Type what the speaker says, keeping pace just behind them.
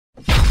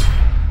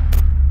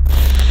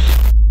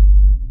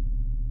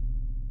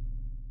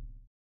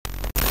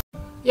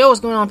Yo,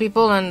 what's going on,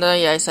 people? And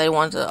yeah, I said I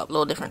wanted to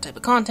upload different type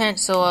of content,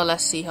 so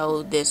let's see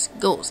how this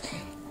goes.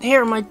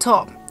 Here are my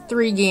top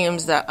 3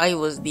 games that I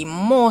was the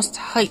most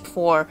hyped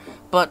for,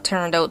 but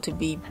turned out to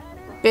be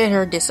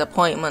bitter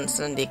disappointments,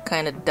 and they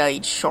kind of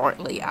died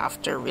shortly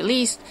after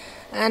release.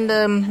 And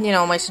you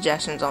know, my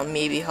suggestions on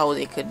maybe how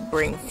they could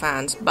bring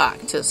fans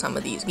back to some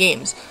of these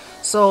games.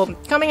 So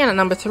coming in at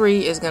number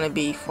 3 is gonna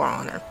be For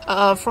Honor.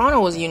 For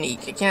Honor was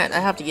unique. I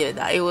have to give it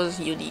that. It was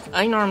unique.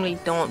 I normally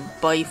don't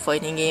buy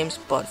fighting games,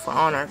 but For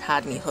Honor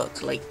had me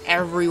hooked. Like,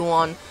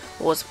 everyone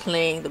was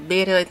playing the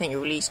beta. I think it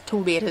released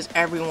 2 betas.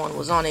 Everyone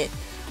was on it.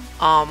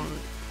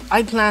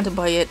 I planned to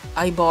buy it.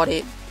 I bought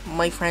it.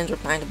 My friends were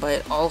planning to buy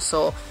it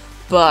also.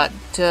 But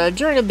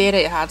during the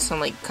beta, it had some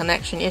like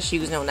connection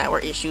issues, no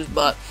network issues.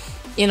 But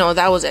you know,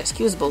 that was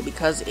excusable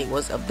because it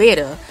was a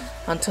beta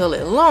until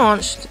it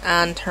launched,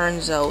 and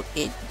turns out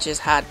it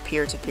just had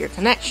peer-to-peer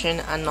connection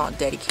and not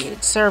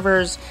dedicated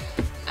servers,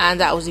 and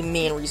that was the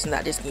main reason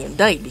that this game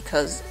died,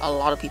 because a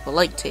lot of people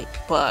liked it.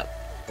 But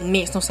it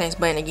makes no sense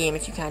buying a game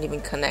if you can't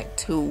even connect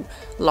to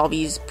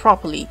lobbies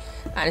properly,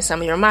 and in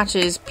some of your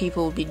matches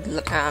people will be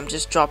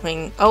just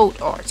dropping out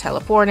or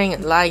teleporting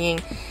and lagging.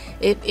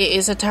 It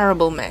is a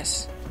terrible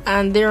mess.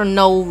 And they're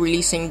now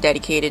releasing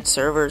dedicated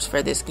servers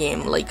for this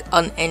game, like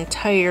an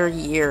entire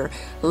year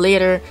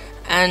later.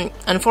 And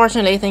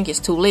unfortunately, I think it's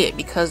too late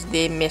because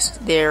they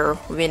missed their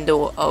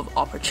window of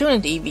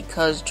opportunity,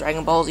 because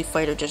Dragon Ball Z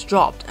Fighter just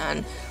dropped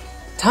and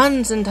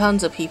tons and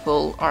tons of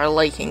people are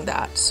liking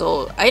that.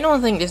 So I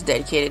don't think this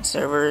dedicated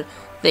server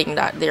thing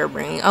that they're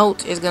bringing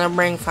out is gonna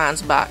bring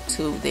fans back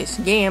to this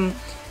game.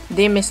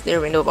 They missed their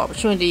window of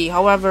opportunity.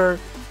 However,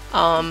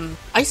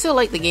 I still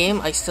like the game.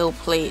 I still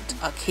play it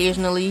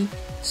occasionally.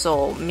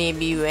 So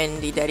maybe when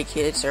the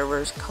dedicated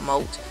servers come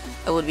out,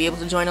 I would be able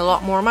to join a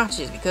lot more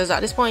matches, because at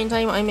this point in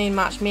time I'm in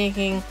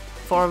matchmaking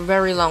for a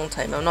very long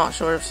time. I'm not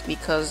sure if it's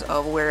because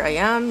of where I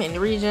am in the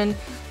region,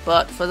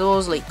 but for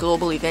those like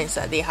global events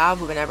that they have,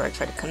 whenever I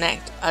try to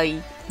connect,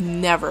 I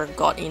never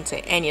got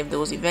into any of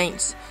those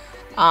events.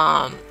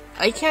 I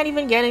can't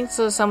even get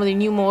into some of the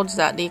new modes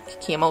that they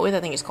came out with.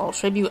 I think it's called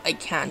Tribute. I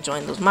can't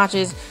join those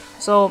matches,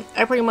 so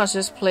I pretty much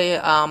just play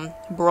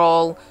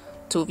Brawl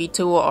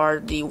 2v2 or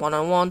the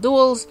one-on-one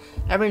duels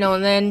every now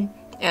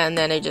and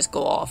then they just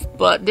go off.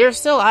 But they're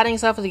still adding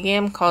stuff to the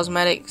game,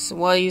 cosmetics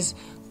wise,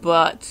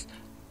 but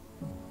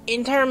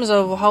in terms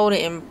of how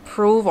to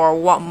improve or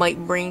what might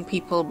bring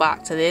people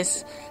back to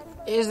this,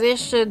 is they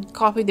should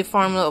copy the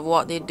formula of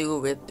what they do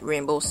with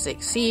Rainbow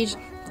Six Siege,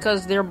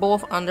 because they're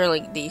both under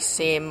like the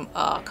same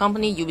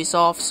company,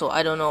 Ubisoft. So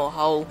I don't know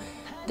how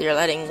they're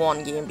letting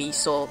one game be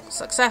so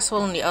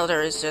successful and the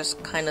other is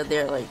just kind of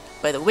there like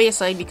by the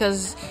wayside,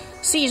 because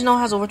Siege now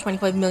has over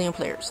 25 million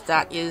players.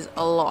 That is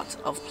a lot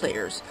of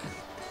players,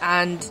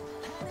 and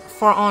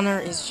For Honor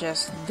is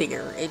just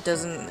there.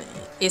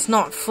 It's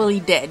not fully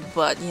dead,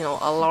 but you know,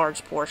 a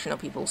large portion of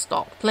people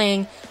stopped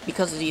playing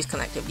because of these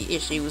connectivity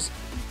issues,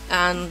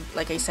 and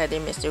like I said, they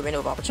missed their window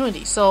of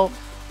opportunity. So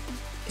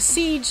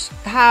Siege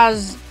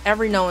has,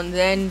 every now and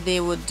then they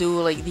would do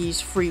like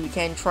these free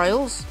weekend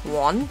trials,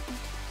 one.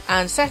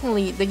 And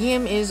secondly, the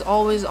game is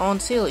always on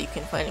sale. You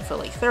can find it for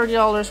like $30,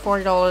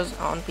 $40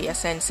 on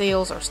PSN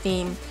sales or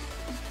Steam.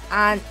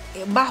 And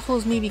it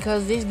baffles me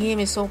because this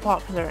game is so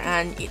popular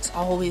and it's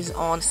always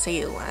on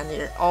sale. And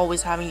they're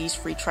always having these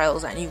free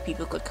trials that new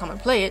people could come and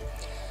play it.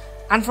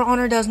 And For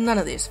Honor does none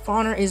of this. For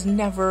Honor is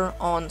never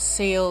on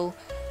sale,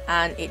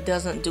 and it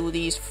doesn't do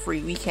these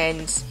free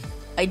weekends.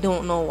 I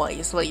don't know why.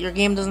 It's like your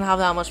game doesn't have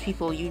that much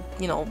people. You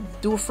know,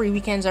 do free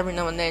weekends every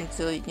now and then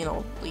to, you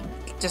know, like,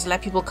 just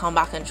let people come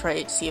back and try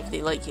it, see if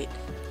they like it,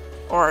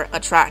 or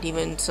attract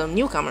even some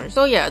newcomers.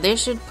 So yeah, they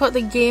should put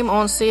the game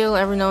on sale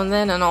every now and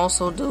then, and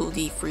also do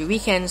the free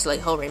weekends like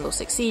how Rainbow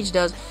Six Siege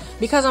does,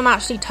 because I'm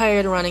actually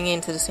tired of running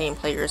into the same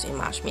players in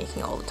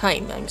matchmaking all the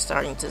time. I'm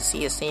starting to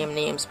see the same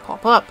names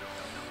pop up,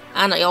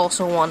 and I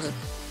also want to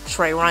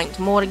try ranked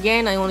mode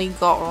again. I only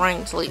got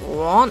ranked like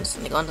once,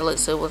 and I got into like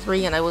Silver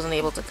 3, and I wasn't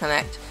able to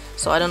connect.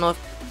 So I don't know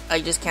if I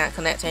just can't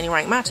connect to any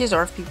ranked matches,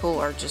 or if people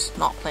are just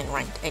not playing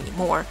ranked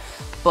anymore.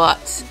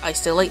 But I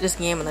still like this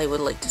game, and I would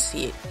like to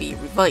see it be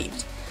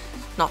revived.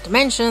 Not to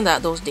mention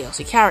that those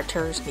DLC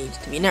characters need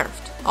to be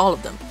nerfed, all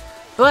of them.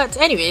 But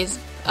anyways,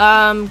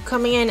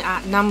 coming in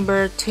at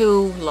number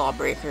 2,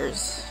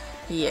 Lawbreakers.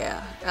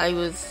 Yeah, I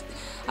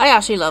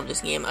actually love this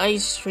game. I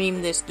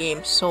streamed this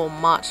game so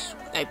much.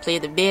 I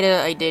played the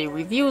beta, I did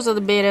reviews of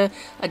the beta,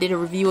 I did a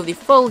review of the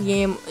full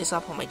game, it's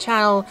up on my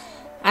channel,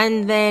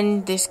 and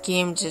then this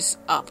game just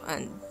up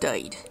and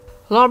died.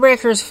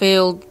 Lawbreakers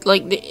failed.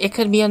 Like, it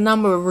could be a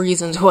number of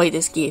reasons why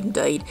this game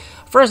died.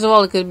 First of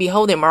all, it could be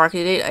how they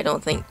marketed it. I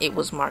don't think it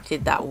was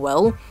marketed that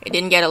well. It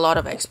didn't get a lot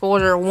of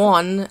exposure,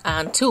 1,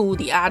 and 2,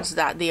 the ads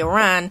that they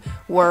ran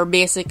were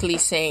basically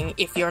saying,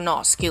 if you're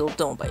not skilled,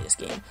 don't buy this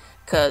game,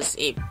 because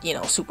it, you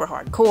know, super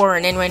hardcore.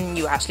 And then when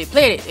you actually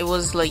played it, it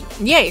was like,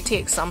 yeah, it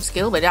takes some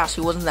skill, but it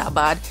actually wasn't that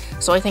bad.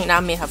 So I think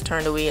that may have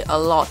turned away a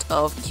lot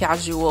of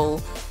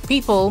casual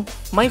people,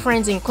 my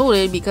friends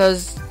included,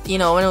 because, you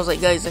know, when I was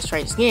like, guys, let's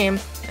try this game,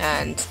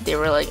 and they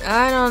were like,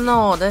 I don't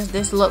know,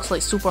 this looks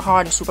like super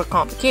hard and super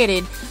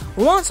complicated.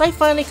 Once I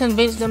finally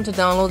convinced them to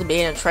download the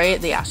beta and try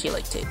it, they actually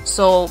liked it.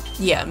 So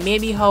yeah,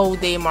 maybe how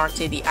they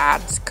marketed the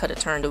ads could have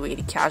turned away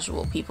the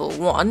casual people,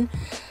 1.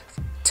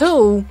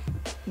 2,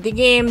 the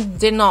game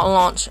did not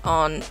launch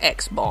on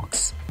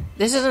Xbox.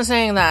 This isn't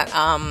saying that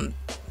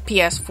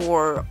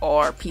PS4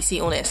 or PC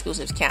only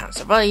exclusives can't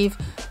survive,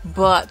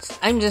 but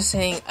I'm just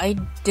saying I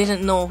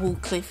didn't know who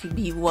Cliffy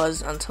B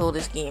was until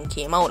this game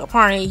came out.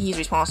 Apparently he's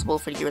responsible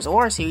for the Gears of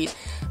War series,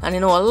 and I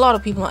know a lot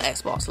of people on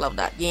Xbox love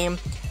that game,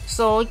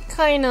 so it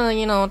kinda,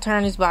 you know,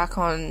 turned his back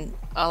on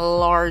a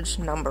large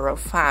number of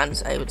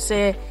fans, I would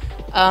say.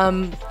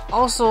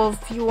 Also,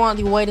 if you want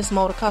the widest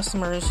amount of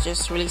customers,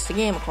 just release the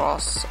game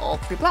across all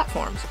 3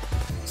 platforms.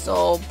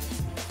 So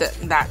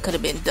that could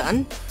have been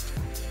done.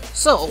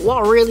 So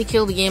what really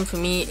killed the game for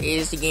me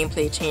is the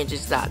gameplay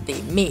changes that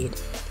they made.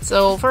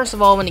 So first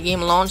of all, when the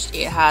game launched,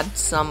 it had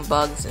some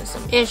bugs and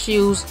some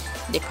issues.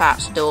 They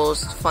patched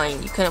those,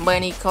 fine. You couldn't buy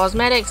any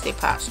cosmetics, they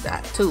patched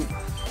that too.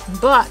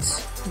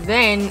 But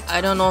then, I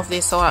don't know if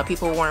they saw that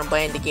people weren't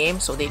buying the game,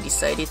 so they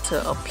decided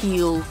to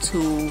appeal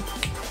to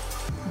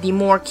the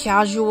more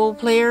casual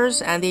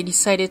players, and they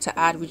decided to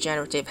add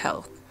regenerative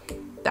health.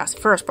 That's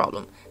the first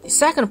problem. The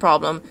second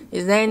problem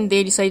is then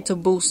they decided to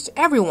boost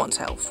everyone's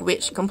health,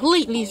 which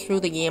completely threw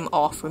the game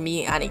off for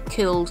me, and it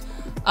killed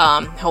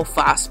how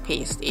fast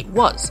paced it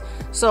was.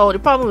 So the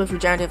problem with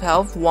regenerative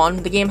health,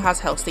 1, the game has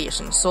health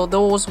stations, so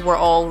those were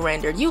all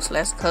rendered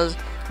useless, because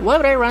why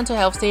would I run to a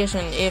health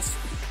station if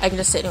I can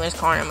just sit in this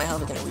corner and my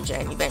health is going to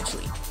regen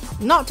eventually?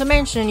 Not to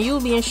mention, you'll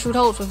be in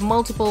shootouts with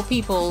multiple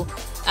people,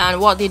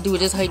 and what they do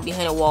is just hide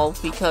behind a wall,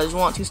 because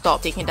once you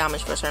stop taking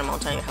damage for a certain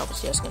amount of time, your health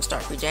is just going to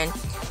start regen.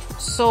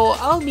 So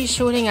I'll be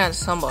shooting at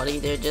somebody,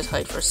 they just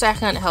hide for a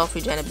second, health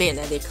regen a bit, and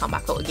then they come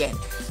back out again.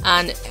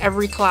 And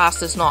every class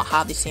does not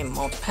have the same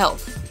amount of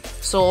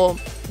health. So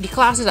the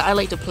classes that I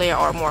like to play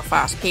are more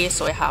fast paced,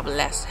 so I have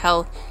less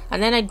health.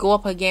 And then I go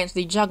up against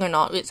the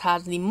Juggernaut, which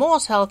has the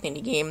most health in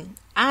the game,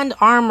 and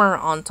armor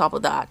on top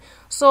of that.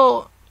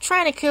 So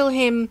trying to kill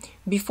him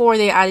before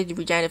they added the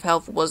regenerative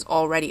health was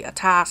already a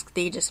task,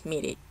 they just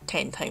made it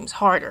 10 times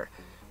harder.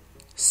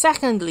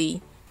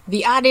 Secondly,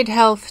 the added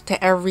health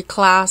to every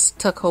class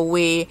took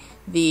away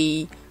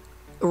the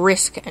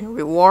risk and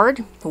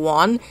reward.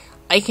 1,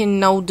 I can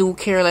now do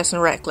careless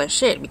and reckless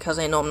shit because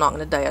I know I'm not going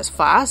to die as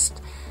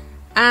fast.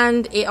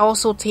 And it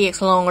also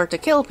takes longer to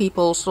kill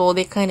people, so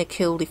they kind of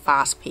kill the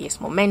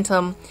fast-paced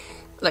momentum.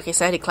 Like I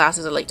said, the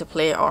classes I like to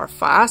play are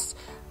fast.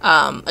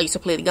 I used to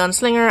play the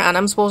Gunslinger, and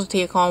I'm supposed to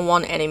take on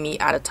 1 enemy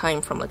at a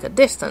time from like a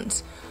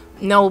distance.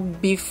 Now,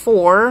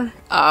 before,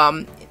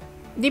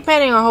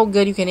 depending on how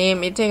good you can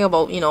aim, it takes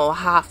about,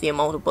 half the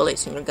amount of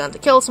bullets in your gun to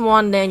kill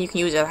someone, then you can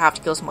use it half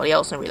to kill somebody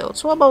else and reload.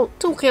 So about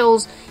 2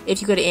 kills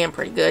if you could aim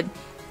pretty good,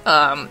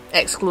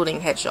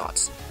 excluding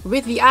headshots.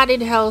 With the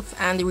added health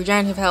and the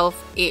regenerative health,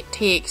 it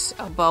takes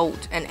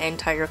about an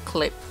entire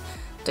clip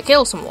to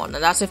kill someone.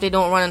 And that's if they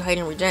don't run and hide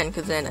and regen,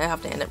 because then I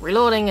have to end up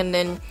reloading, and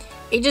then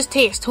it just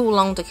takes too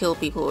long to kill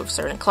people with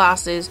certain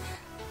classes.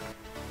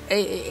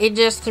 It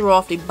just threw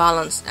off the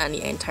balance and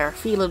the entire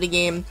feel of the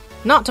game.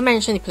 Not to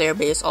mention the player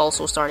base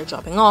also started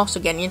dropping off, so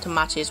getting into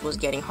matches was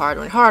getting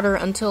harder and harder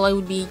until I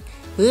would be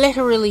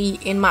literally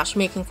in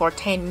matchmaking for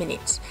 10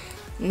 minutes.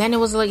 And then it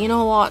was like, you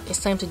know what,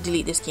 it's time to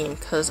delete this game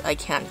because I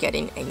can't get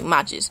in any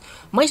matches.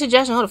 My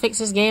suggestion on how to fix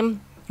this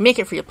game, make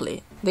it free to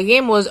play. The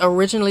game was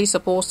originally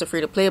supposed to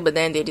free to play, but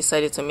then they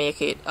decided to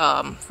make it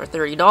for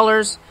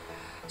 $30.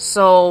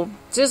 So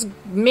just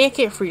make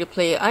it free to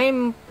play.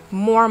 I'm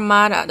more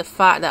mad at the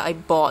fact that I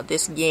bought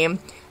this game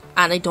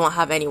and I don't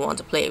have anyone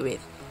to play it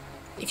with.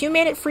 If you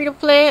made it free to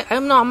play,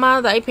 I'm not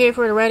mad that I paid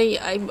for it already.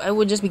 I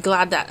would just be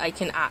glad that I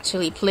can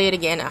actually play it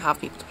again and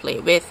have people to play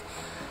it with.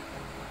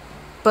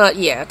 But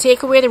yeah,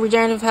 take away the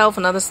regenerative health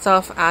and other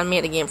stuff and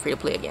make the game free to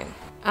play again.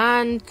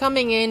 And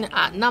coming in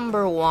at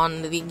number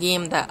 1, the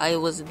game that I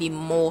was the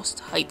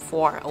most hyped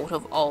for out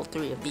of all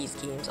 3 of these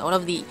games, out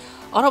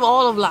of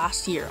all of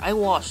last year. I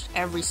watched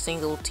every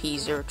single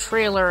teaser,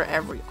 trailer,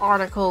 every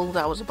article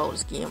that was about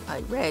this game I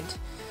read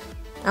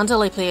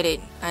until I played it,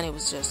 and it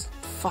was just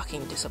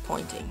fucking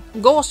disappointing.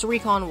 Ghost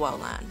Recon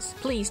Wildlands,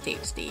 please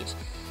take the stage.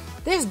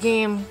 This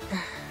game,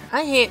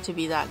 I hate to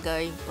be that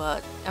guy,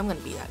 but I'm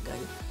gonna be that guy.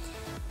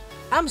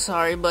 I'm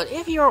sorry, but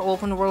if your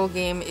open world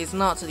game is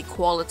not to the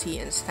quality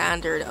and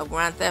standard of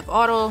Grand Theft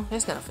Auto,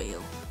 it's gonna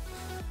fail.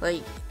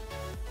 Like,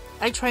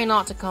 I try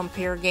not to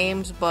compare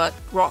games, but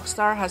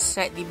Rockstar has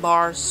set the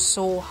bar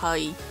so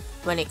high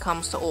when it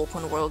comes to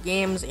open world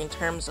games in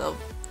terms of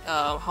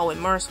how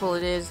immersive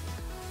it is.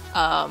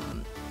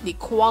 The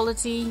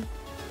quality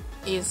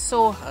is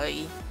so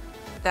high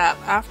that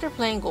after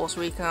playing Ghost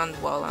Recon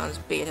Wildlands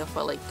beta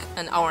for like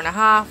an hour and a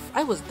half,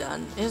 I was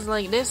done. It's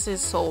like, this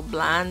is so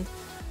bland.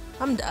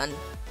 I'm done.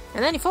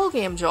 And then the full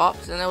game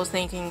dropped, and I was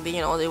thinking,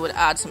 they would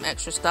add some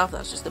extra stuff.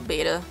 That's just the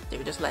beta. They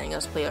were just letting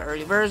us play an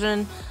early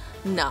version.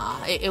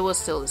 Nah, it was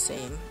still the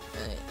same.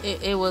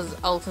 It was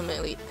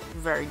ultimately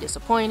very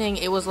disappointing.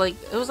 It was like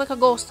a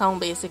ghost town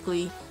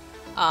basically.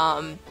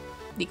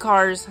 The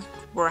cars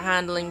were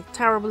handling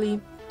terribly.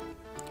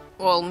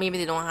 Well, maybe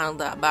they don't handle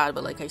that bad,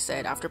 but like I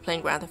said, after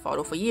playing Grand Theft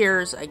Auto for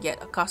years, I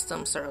get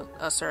accustomed to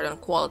a certain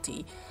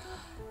quality.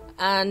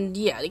 And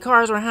yeah, the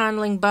cars were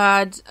handling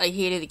bad. I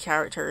hated the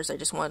characters. I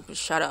just wanted to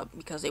shut up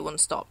because they wouldn't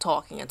stop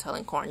talking and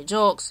telling corny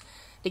jokes.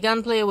 The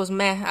gunplay was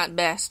meh at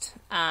best,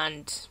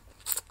 and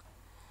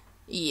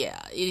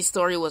yeah, the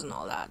story wasn't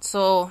all that.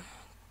 So,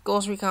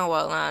 Ghost Recon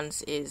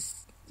Wildlands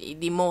is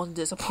the most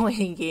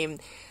disappointing game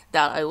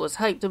that I was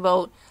hyped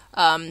about.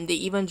 They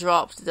even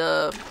dropped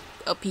a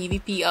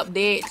PvP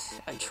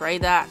update. I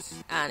tried that,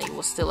 and it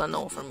was still a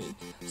no for me.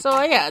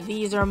 So yeah,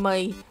 these are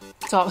my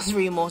top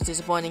 3 most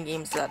disappointing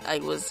games that I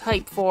was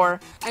hyped for.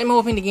 I'm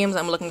hoping the games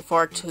I'm looking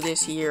forward to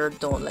this year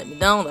don't let me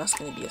down. That's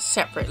going to be a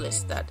separate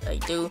list that I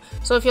do.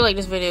 So if you like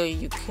this video,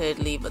 you could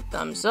leave a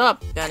thumbs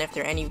up. And if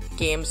there are any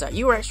games that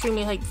you were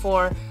extremely hyped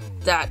for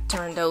that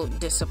turned out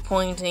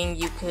disappointing,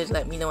 you could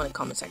let me know in the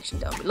comment section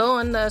down below,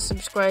 and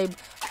subscribe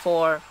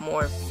for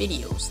more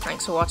videos.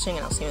 Thanks for watching,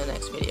 and I'll see you in the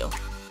next video.